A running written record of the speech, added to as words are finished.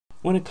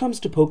When it comes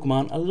to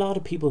Pokemon, a lot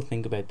of people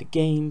think about the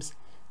games,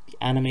 the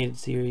animated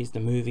series, the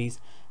movies,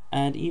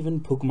 and even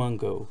Pokemon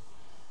Go.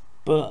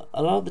 But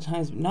a lot of the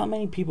times, not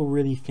many people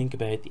really think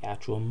about the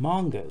actual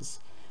mangas.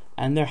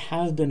 And there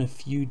have been a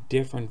few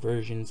different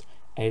versions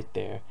out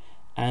there.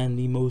 And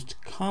the most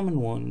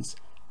common ones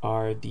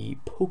are the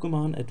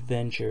Pokemon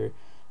Adventure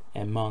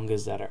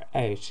mangas that are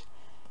out.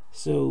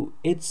 So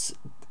it's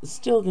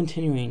still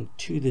continuing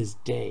to this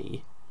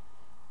day.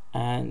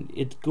 And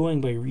it's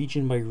going by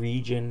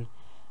region.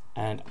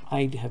 And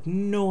I have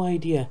no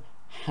idea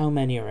how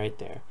many are out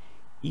there.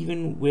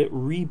 Even with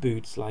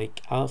reboots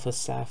like Alpha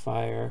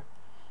Sapphire,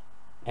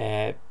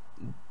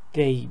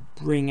 they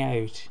bring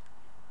out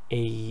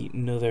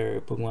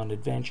another Pokemon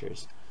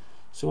Adventures.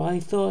 So I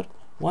thought,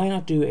 why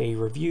not do a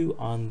review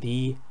on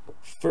the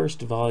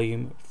first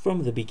volume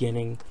from the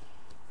beginning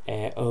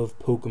of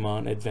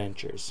Pokemon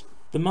Adventures.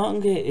 The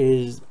manga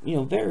is,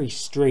 very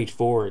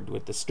straightforward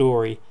with the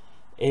story.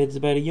 It's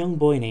about a young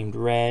boy named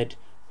Red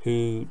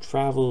who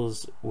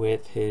travels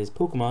with his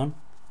Pokemon.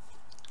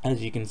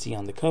 As you can see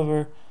on the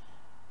cover,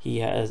 he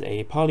has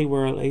a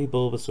Poliwhirl, a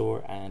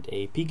Bulbasaur, and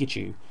a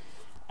Pikachu.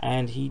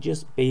 And he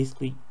just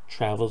basically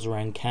travels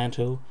around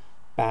Kanto,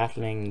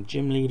 battling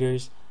gym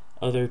leaders,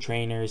 other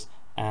trainers,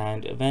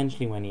 and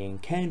eventually when he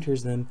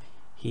encounters them,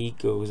 he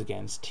goes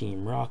against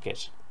Team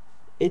Rocket.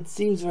 It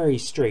seems very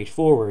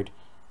straightforward,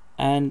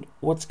 and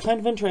what's kind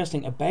of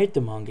interesting about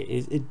the manga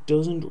is it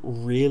doesn't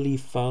really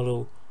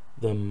follow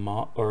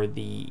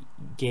the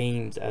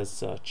games as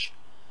such.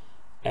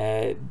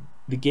 The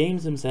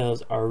games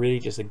themselves are really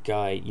just a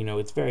guide.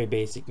 It's very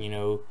basic.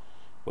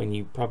 When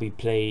you probably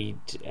played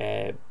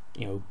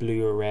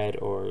Blue or Red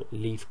or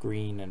Leaf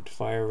Green and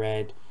Fire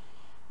Red,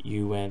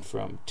 you went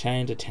from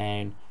town to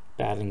town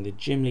battling the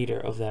gym leader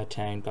of that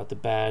town, got the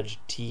badge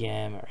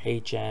TM or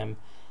HM,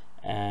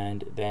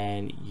 and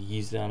then you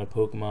used it on a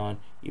Pokemon,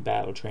 you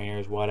battle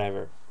trainers,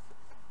 whatever.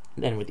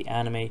 Then with the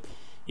anime,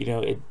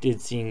 it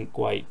did seem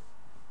quite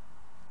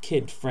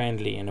kid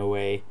friendly in a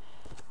way.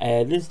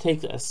 This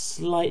takes a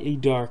slightly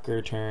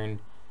darker turn,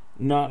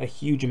 not a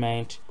huge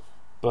amount,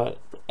 but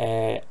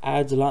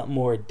adds a lot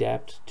more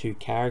depth to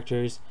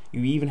characters.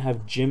 You even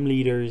have gym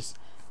leaders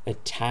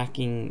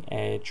attacking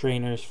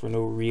trainers for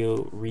no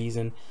real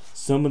reason.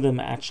 Some of them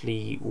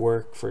actually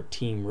work for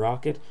Team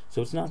Rocket,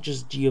 so it's not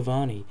just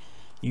Giovanni.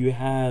 You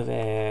have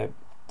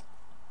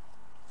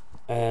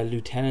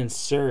Lieutenant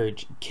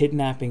Surge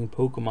kidnapping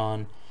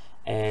Pokemon,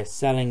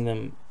 selling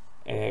them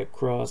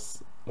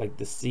across like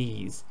the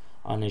seas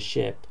on his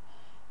ship,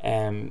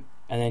 and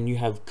then you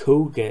have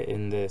Koga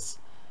in this,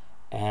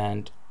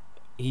 and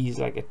he's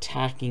like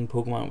attacking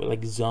Pokemon with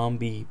like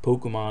zombie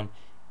Pokemon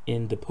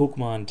in the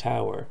Pokemon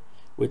Tower,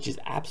 which is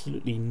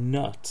absolutely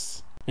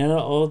nuts. Now,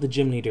 not all the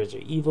gym leaders are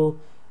evil.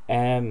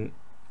 The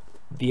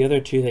other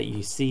two that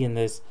you see in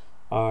this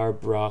are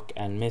Brock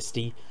and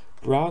Misty.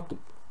 Brock,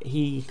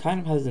 he kind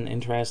of has an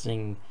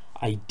interesting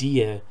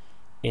idea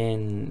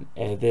in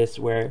this,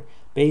 where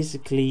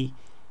basically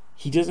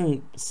he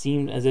doesn't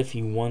seem as if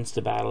he wants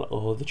to battle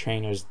all the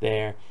trainers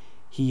there.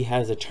 He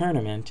has a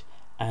tournament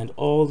and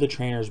all the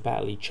trainers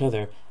battle each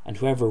other, and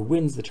whoever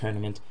wins the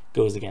tournament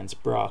goes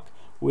against Brock,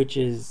 which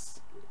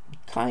is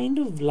kind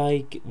of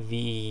like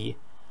the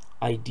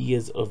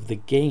ideas of the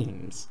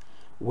games,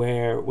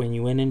 where when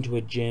you went into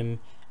a gym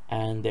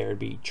and there'd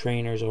be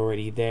trainers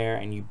already there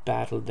and you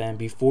battled them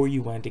before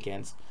you went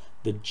against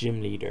the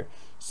gym leader.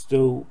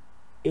 So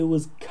it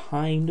was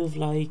kind of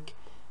like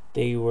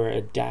they were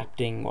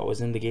adapting what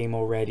was in the game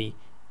already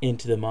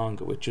into the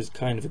manga, which was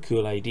kind of a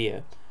cool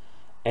idea.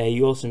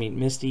 You also meet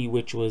Misty,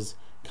 which was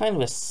kind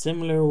of a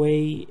similar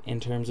way in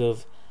terms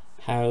of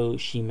how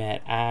she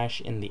met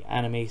Ash in the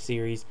anime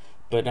series,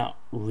 but not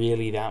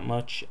really that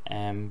much.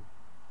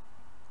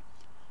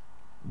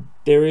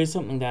 There is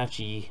something that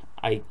actually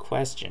I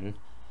question,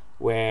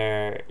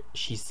 where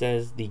she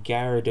says the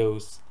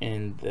Gyarados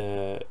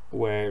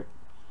where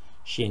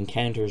she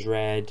encounters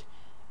Red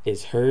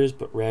is hers,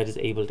 but Red is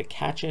able to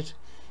catch it.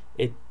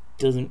 It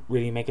doesn't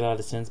really make a lot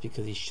of sense,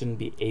 because he shouldn't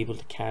be able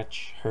to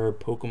catch her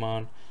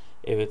Pokemon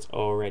if it's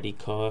already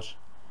caught.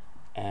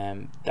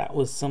 That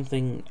was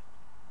something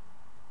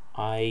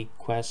I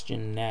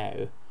question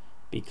now,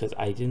 because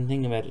I didn't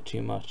think about it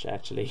too much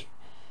actually.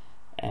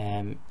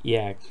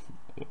 Yeah,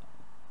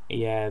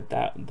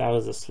 that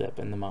was a slip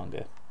in the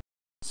manga.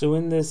 So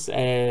in this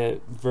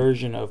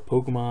version of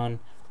Pokemon,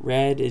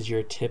 Red is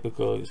your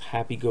typical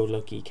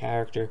happy-go-lucky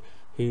character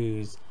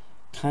who's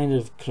kind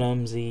of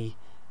clumsy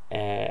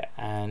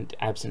and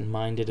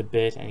absent-minded a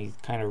bit, and he's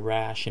kind of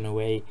rash in a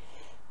way,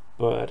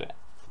 but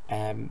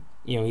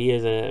he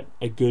is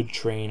a good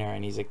trainer,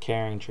 and he's a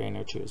caring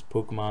trainer to his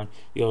Pokemon.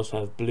 You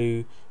also have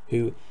Blue,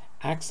 who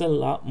acts a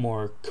lot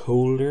more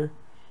colder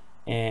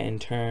in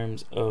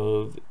terms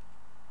of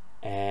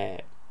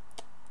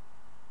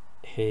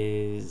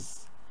his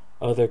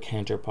other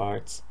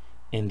counterparts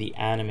in the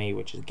anime,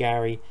 which is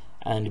Gary,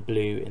 and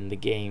Blue in the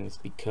games,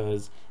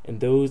 because in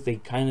those they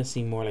kind of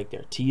seem more like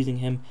they're teasing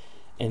him.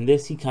 In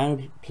this, he kind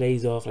of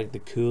plays off like the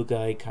cool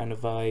guy kind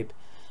of vibe.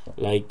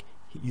 Like,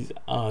 he's,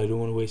 oh, I don't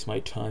want to waste my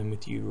time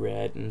with you,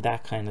 Red, and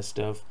that kind of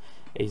stuff.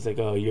 He's like,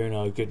 oh, you're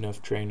not a good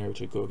enough trainer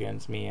to go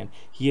against me, and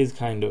he is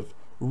kind of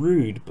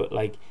rude, but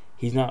like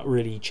he's not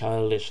really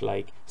childish,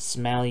 like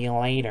smell you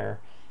later,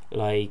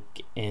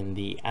 like in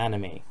the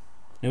anime.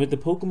 Now with the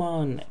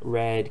Pokemon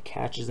Red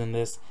catches in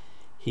this,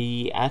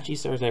 he actually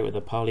starts out with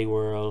a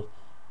Poliwhirl,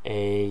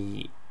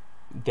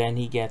 then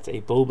he gets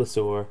a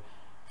Bulbasaur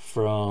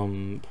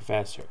from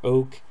Professor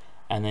Oak,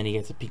 and then he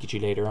gets a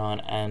Pikachu later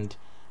on. And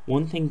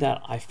one thing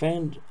that I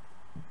found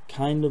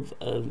kind of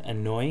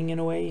annoying in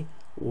a way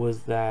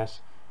was that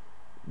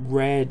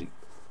Red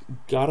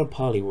got a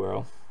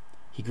Poliwhirl.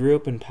 He grew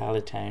up in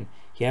Pallet Town.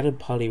 He had a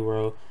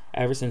Poliwhirl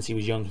ever since he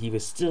was young. He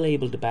was still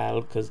able to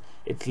battle because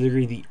it's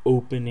literally the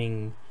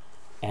opening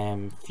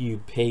few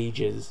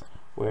pages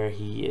where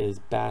he is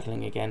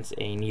battling against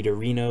a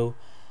Nidorino,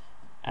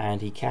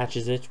 and he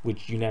catches it,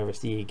 which you never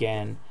see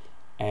again.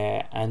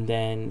 And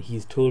then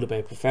he's told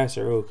about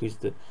Professor Oak, who's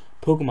the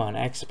Pokemon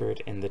expert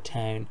in the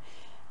town,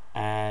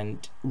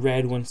 and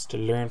Red wants to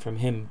learn from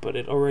him, but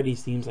it already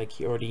seems like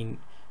he already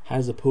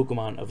has a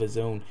Pokemon of his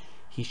own.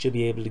 He should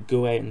be able to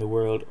go out in the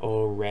world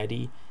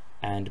already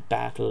and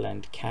battle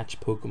and catch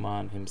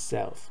Pokemon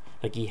himself.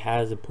 Like, he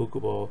has a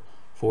Pokeball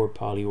for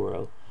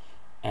Poliwhirl.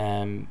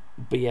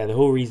 But yeah, the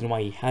whole reason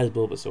why he has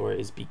Bulbasaur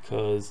is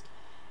because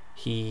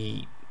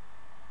he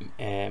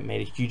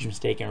made a huge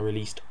mistake and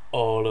released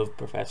all of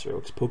Professor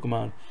Oak's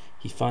Pokemon.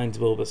 He finds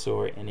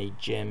Bulbasaur in a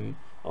gym,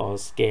 all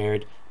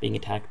scared, being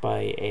attacked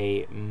by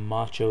a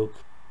Machoke,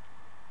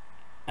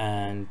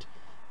 and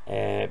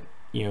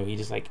he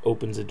just like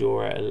opens a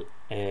door,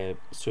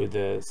 so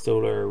the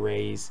solar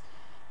rays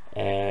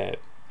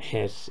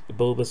hit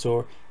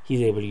Bulbasaur.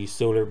 He's able to use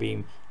Solar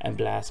Beam and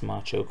blast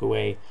Machoke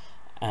away,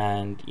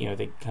 and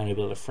they kind of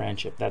build a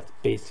friendship. That's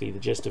basically the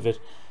gist of it.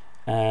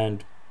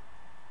 And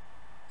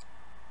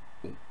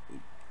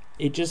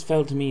it just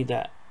felt to me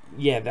that,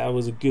 yeah, that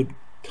was a good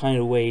kind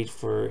of way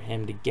for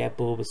him to get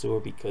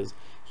Bulbasaur, because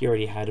he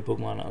already had a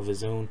Pokemon of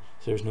his own,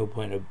 so there's no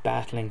point of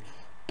battling.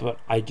 But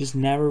I just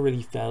never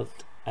really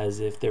felt as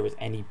if there was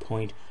any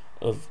point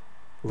of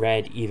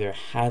Red either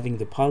having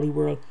the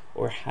Poliwhirl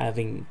or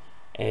having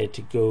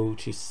to go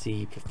to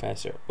see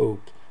Professor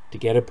Oak to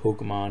get a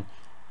Pokemon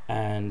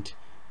and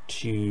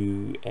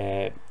to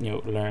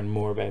learn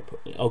more about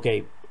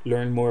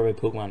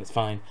Pokemon is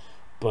fine,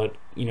 but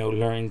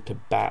learning to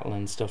battle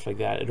and stuff like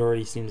that, it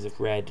already seems as if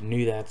Red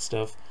knew that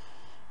stuff.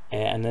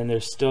 And then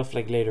there's stuff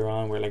like later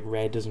on where like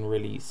Red doesn't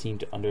really seem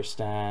to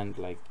understand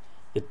like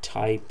the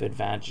type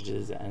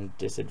advantages and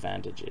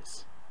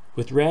disadvantages.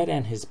 With Red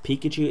and his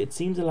Pikachu, it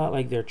seems a lot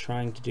like they're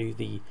trying to do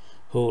the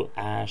whole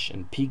Ash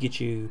and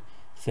Pikachu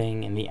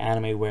thing in the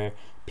anime, where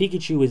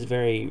Pikachu is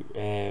very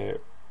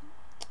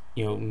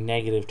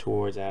negative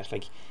towards Ash.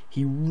 Like,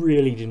 he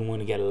really didn't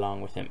want to get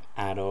along with him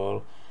at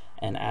all,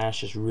 and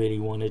Ash just really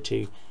wanted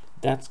to.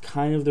 That's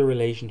kind of the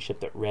relationship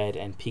that Red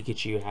and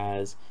Pikachu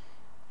has,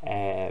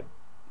 and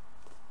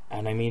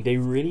I mean, they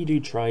really do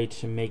try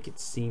to make it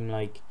seem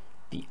like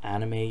the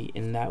anime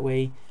in that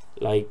way.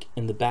 Like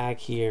in the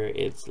back here,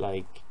 it's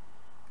like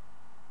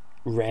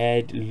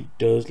Red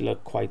does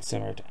look quite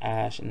similar to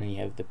Ash, and then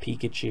you have the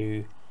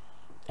Pikachu.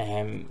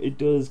 It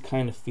does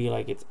kind of feel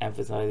like it's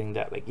emphasizing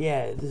that, like,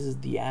 yeah, this is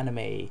the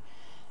anime,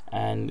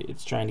 and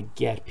it's trying to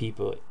get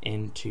people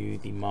into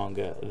the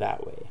manga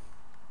that way.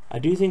 I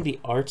do think the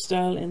art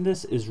style in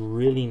this is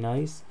really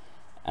nice,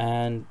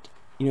 and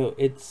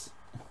it's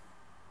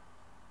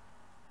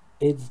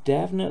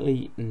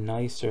definitely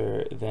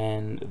nicer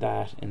than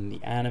that in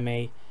the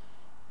anime.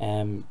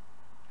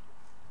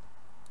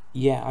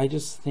 Yeah, I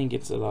just think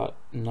it's a lot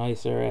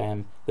nicer.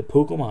 The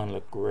Pokemon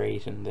look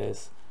great in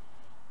this.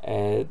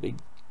 The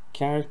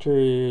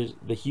characters,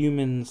 the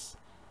humans,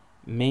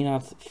 may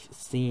not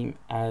seem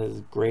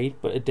as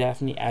great, but it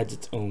definitely adds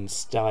its own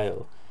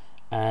style,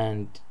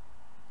 and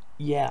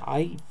yeah,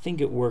 I think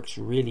it works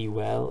really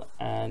well,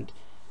 and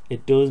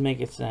it does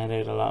make it stand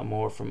out a lot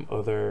more from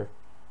other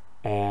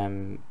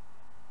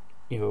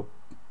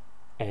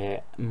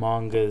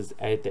mangas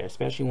out there,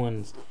 especially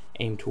ones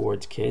aimed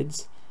towards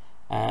kids.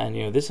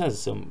 And this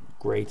has some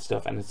great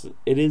stuff, and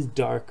it is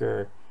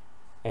darker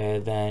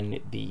than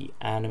the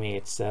anime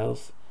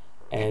itself.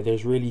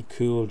 There's really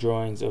cool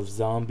drawings of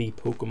zombie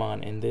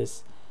Pokemon in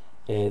this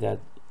that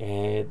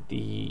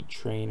the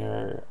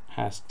trainer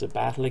has to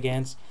battle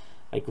against.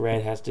 Like,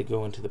 Red has to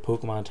go into the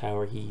Pokemon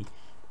Tower. He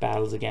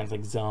battles against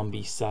like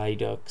zombie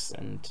Psyducks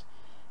and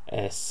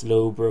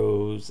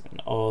Slowbros and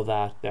all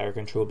that are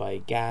controlled by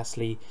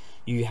Ghastly.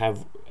 You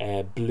have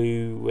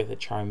Blue with a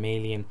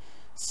Charmeleon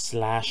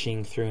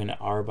slashing through an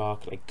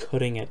Arbok, like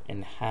cutting it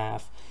in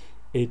half.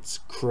 It's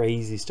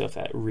crazy stuff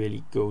that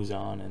really goes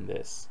on in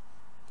this.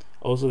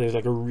 Also, there's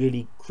like a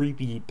really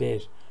creepy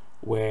bit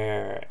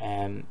where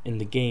in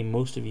the game,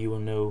 most of you will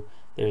know,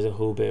 there's a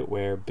whole bit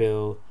where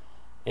Bill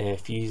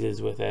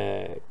fuses with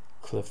a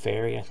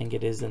Clefairy, I think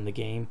it is, in the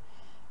game,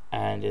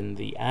 and in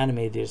the anime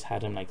they just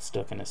had him like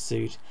stuck in a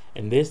suit.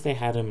 In this they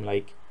had him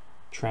like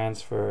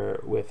transfer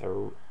with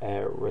a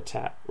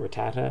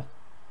Rattata,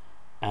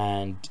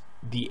 and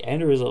the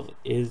end result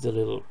is a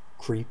little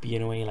creepy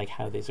in a way, like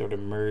how they sort of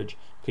merge,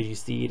 because you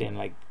see it in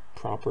like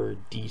proper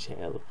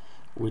detail,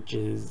 which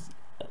is,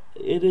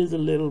 it is a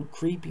little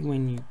creepy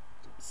when you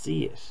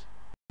see it.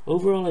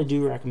 Overall, I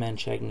do recommend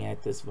checking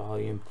out this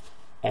volume.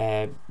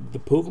 The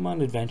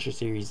Pokemon Adventure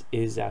series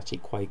is actually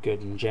quite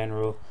good in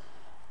general.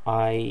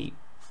 I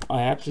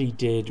actually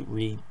did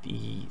read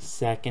the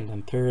second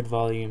and third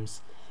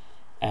volumes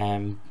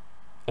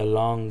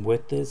along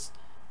with this,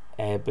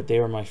 but they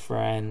were my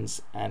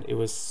friends, and it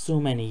was so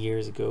many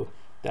years ago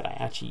that I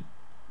actually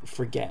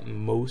forget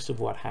most of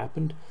what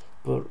happened.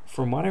 But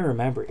from what I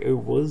remember, it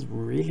was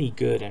really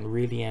good and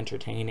really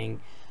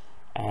entertaining.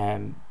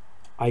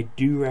 I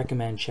do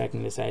recommend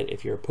checking this out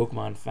if you're a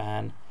Pokemon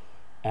fan.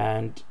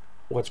 And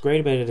what's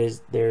great about it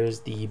is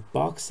there's the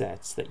box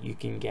sets that you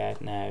can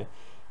get now.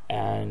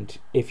 And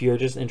if you're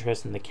just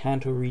interested in the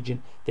Kanto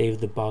region, they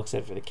have the box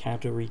set for the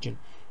Kanto region.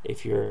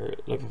 If you're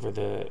looking for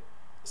the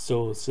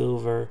Soul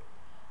Silver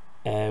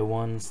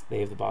ones, they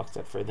have the box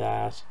set for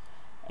that.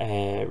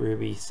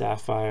 Ruby,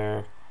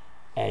 Sapphire,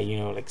 you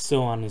know, like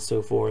so on and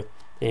so forth.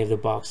 They have the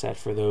box set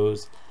for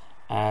those,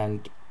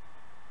 and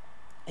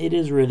it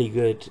is really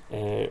good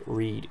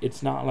read.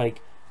 It's not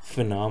like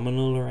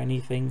phenomenal or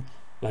anything.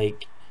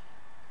 Like,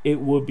 it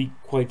would be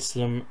quite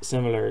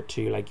similar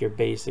to like your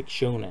basic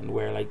shonen,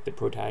 where like the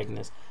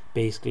protagonist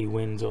basically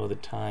wins all the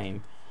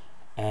time.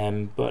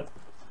 But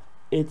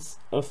it's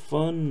a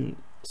fun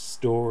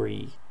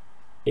story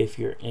if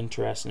you're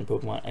interested in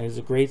Pokemon, and it's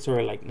a great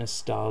sort of like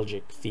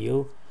nostalgic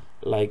feel.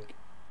 Like,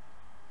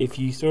 if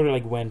you sort of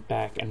like went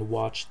back and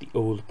watched the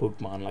old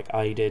Pokemon like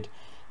I did,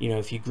 you know,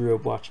 if you grew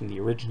up watching the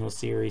original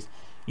series,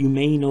 you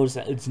may notice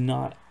that it's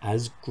not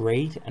as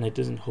great and it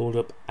doesn't hold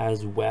up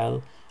as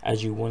well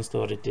as you once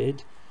thought it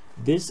did.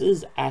 This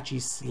is actually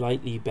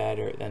slightly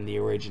better than the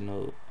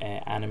original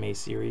anime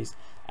series,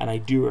 and I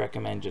do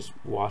recommend just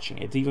watching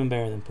it. It's even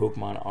better than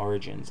Pokemon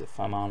Origins, if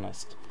I'm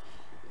honest.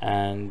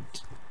 And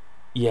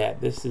yeah,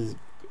 this is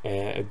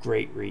a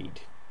great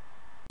read.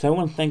 So I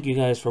want to thank you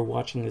guys for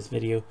watching this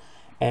video.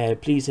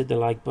 Please hit the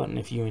like button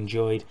if you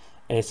enjoyed.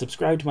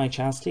 Subscribe to my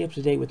channel, stay up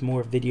to date with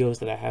more videos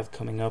that I have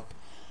coming up.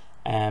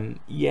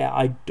 Yeah,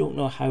 I don't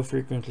know how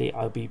frequently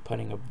I'll be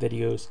putting up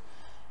videos,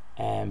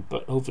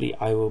 but hopefully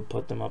I will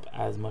put them up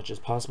as much as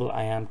possible.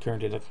 I am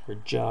currently looking for a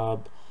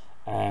job,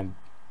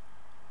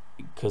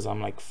 because I'm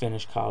like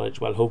finished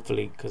college. Well,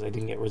 hopefully, because I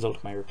didn't get a result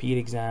of my repeat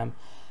exam,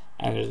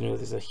 and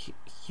there's a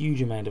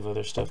huge amount of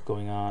other stuff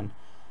going on.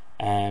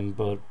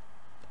 But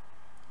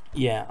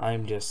yeah,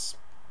 I'm just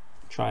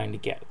trying to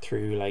get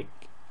through like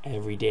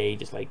every day,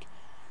 just like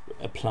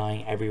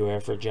applying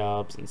everywhere for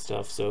jobs and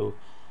stuff. So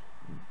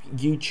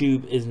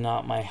YouTube is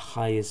not my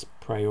highest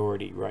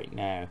priority right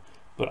now,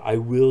 but I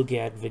will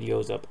get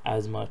videos up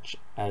as much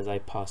as I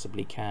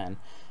possibly can.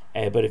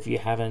 But if you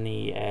have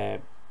any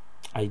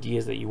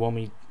ideas that you want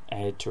me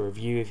to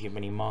review, if you have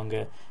any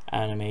manga,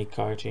 anime,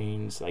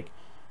 cartoons, like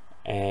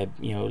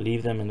you know,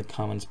 leave them in the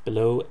comments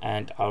below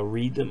and I'll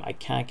read them. I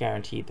can't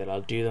guarantee that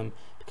I'll do them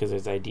because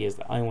there's ideas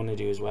that I want to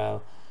do as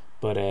well,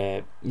 but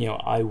you know,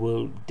 I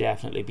will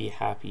definitely be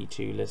happy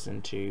to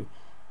listen to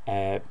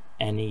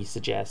any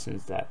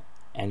suggestions that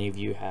any of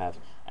you have.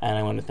 And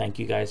I want to thank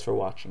you guys for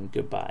watching.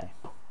 Goodbye.